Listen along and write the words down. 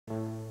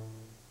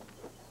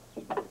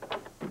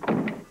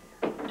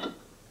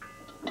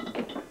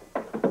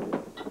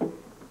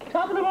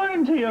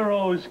into your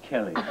rose,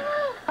 Kelly.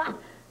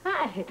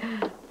 Hi.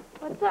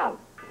 What's up?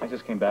 I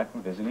just came back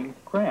from visiting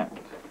Grant.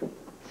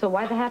 So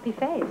why the happy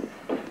face?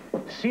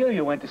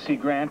 Celia went to see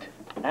Grant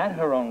at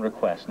her own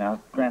request.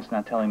 Now, Grant's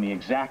not telling me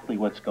exactly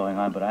what's going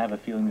on, but I have a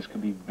feeling this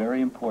could be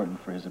very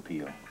important for his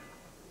appeal.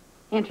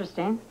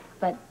 Interesting,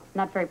 but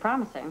not very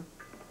promising.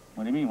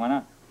 What do you mean? Why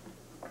not?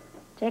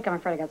 Jake, I'm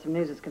afraid I got some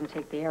news that's going to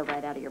take the air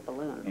right out of your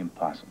balloon.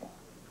 Impossible.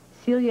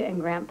 Celia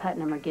and Grant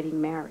Putnam are getting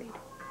married.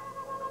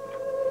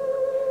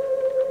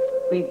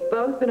 We've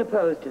both been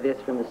opposed to this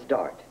from the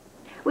start.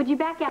 Would you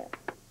back out?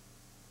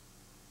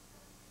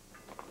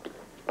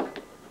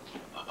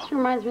 This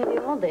reminds me of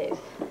the old days.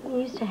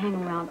 We used to hang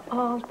around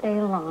all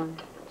day long.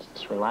 It's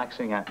this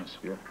relaxing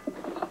atmosphere.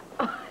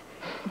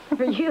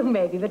 For you,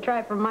 maybe, but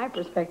try it from my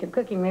perspective.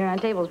 Cooking there on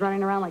tables,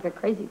 running around like a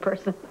crazy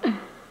person.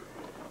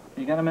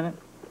 You got a minute?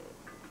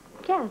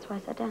 Yeah, that's why I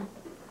sat down.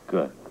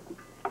 Good.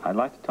 I'd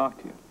like to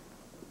talk to you.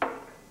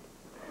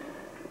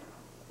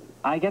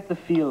 I get the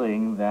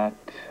feeling that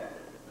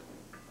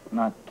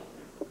not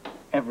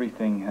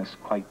everything has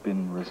quite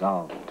been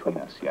resolved between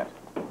us yet.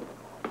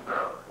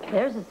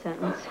 There's a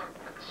sentence.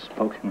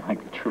 Spoken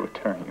like a true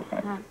attorney,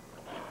 right?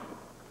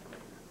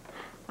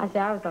 I say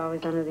I was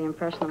always under the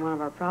impression that one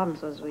of our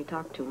problems was we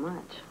talked too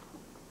much.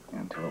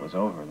 Until it was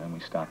over, then we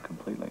stopped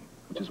completely.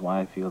 Which is why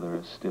I feel there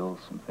are still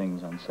some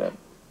things unsaid.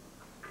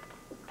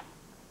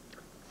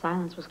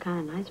 Silence was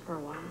kind of nice for a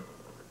while.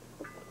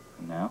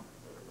 And now?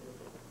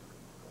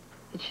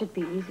 It should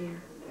be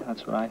easier. Yeah,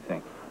 that's what I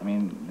think. I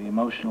mean, the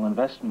emotional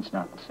investment's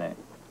not the same.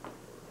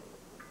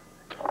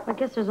 I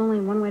guess there's only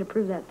one way to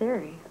prove that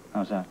theory.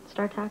 How's that?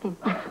 Start talking.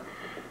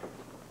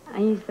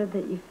 And you said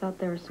that you felt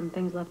there were some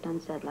things left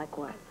unsaid, like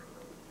what?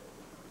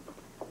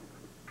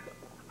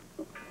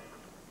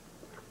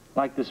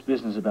 Like this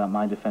business about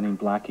my defending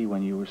Blackie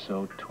when you were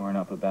so torn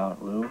up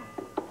about Lou.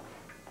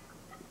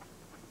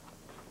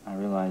 I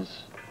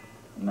realize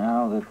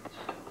now that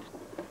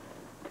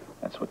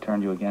that's what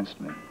turned you against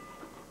me.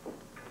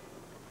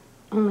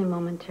 Only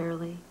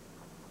momentarily.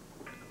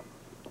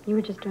 You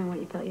were just doing what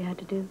you felt you had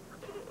to do.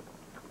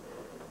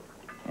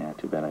 Yeah,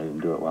 too bad I didn't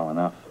do it well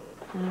enough.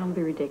 Now, don't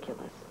be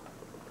ridiculous.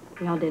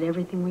 We all did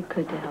everything we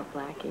could to help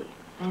Blackie.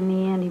 In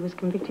the end, he was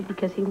convicted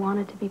because he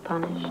wanted to be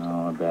punished.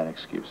 No, a bad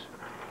excuse.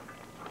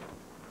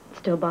 It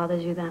still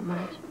bothers you that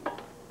much?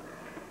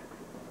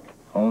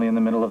 Only in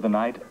the middle of the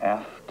night,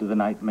 after the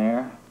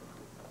nightmare.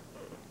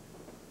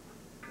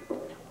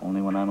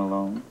 Only when I'm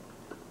alone.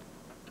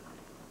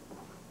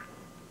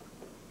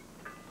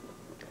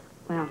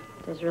 Well,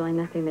 there's really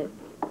nothing that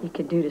you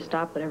could do to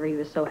stop whatever he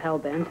was so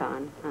hell-bent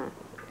on. I'm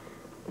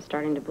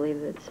starting to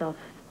believe that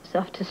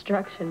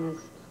self-destruction is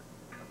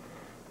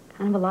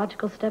kind of a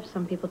logical step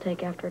some people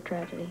take after a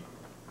tragedy.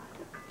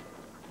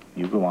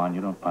 You go on,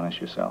 you don't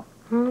punish yourself.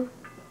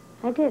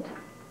 I did.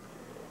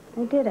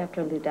 I did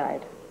after Lou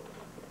died.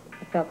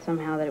 I felt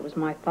somehow that it was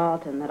my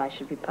fault and that I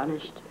should be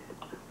punished.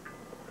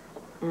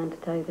 And to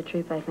tell you the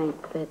truth, I think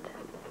that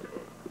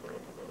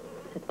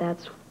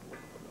that's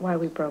why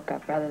we broke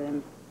up, rather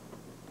than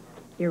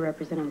you're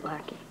representing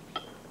Blackie.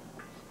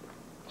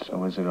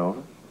 So is it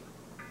over?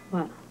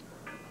 What?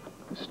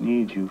 This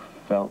need you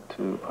felt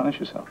to punish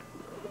yourself.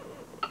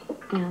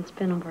 Yeah, it's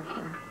been over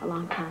for a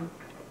long time.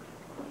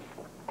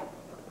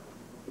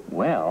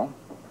 Well,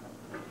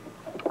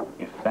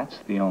 if that's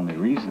the only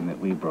reason that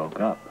we broke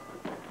up,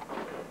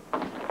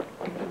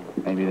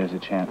 maybe there's a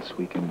chance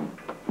we can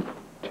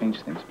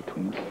change things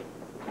between us.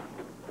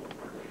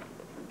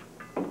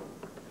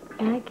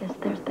 Yeah, I guess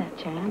there's that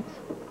chance.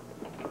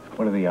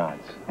 What are the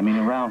odds? I mean,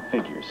 in round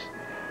figures.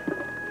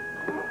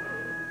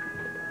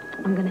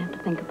 I'm gonna have to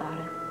think about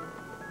it.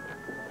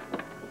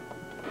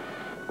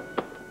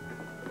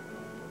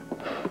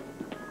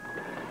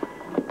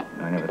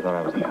 I never thought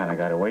I was the kind of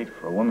guy to wait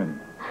for a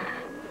woman.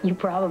 You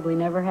probably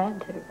never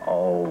had to.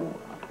 Oh.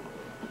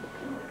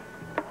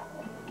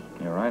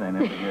 You're right, I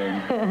never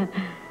did.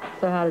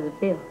 So how does it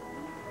feel?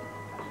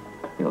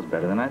 Feels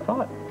better than I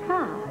thought.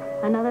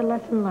 Another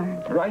lesson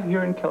learned. Right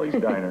here in Kelly's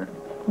Diner.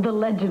 The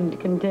legend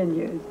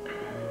continues.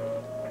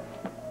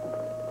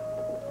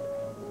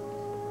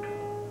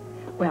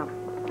 Well,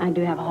 I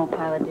do have a whole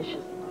pile of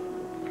dishes.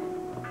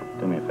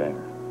 Do me a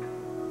favor.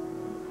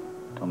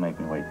 Don't make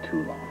me wait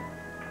too long.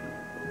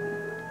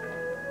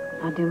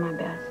 I'll do my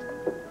best.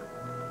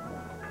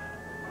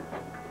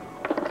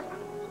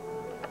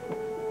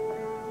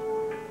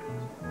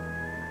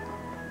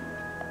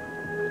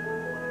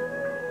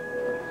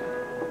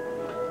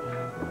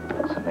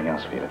 Something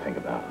else for you to think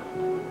about.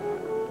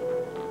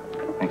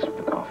 Thanks for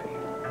the coffee.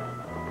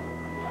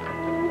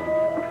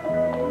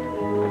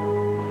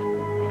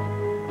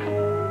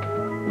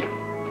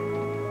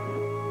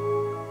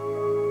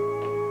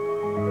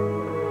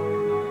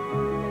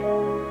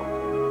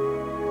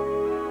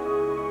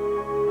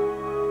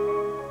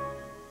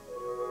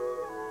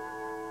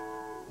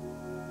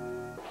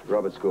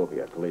 Robert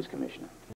Scorpio, police commissioner.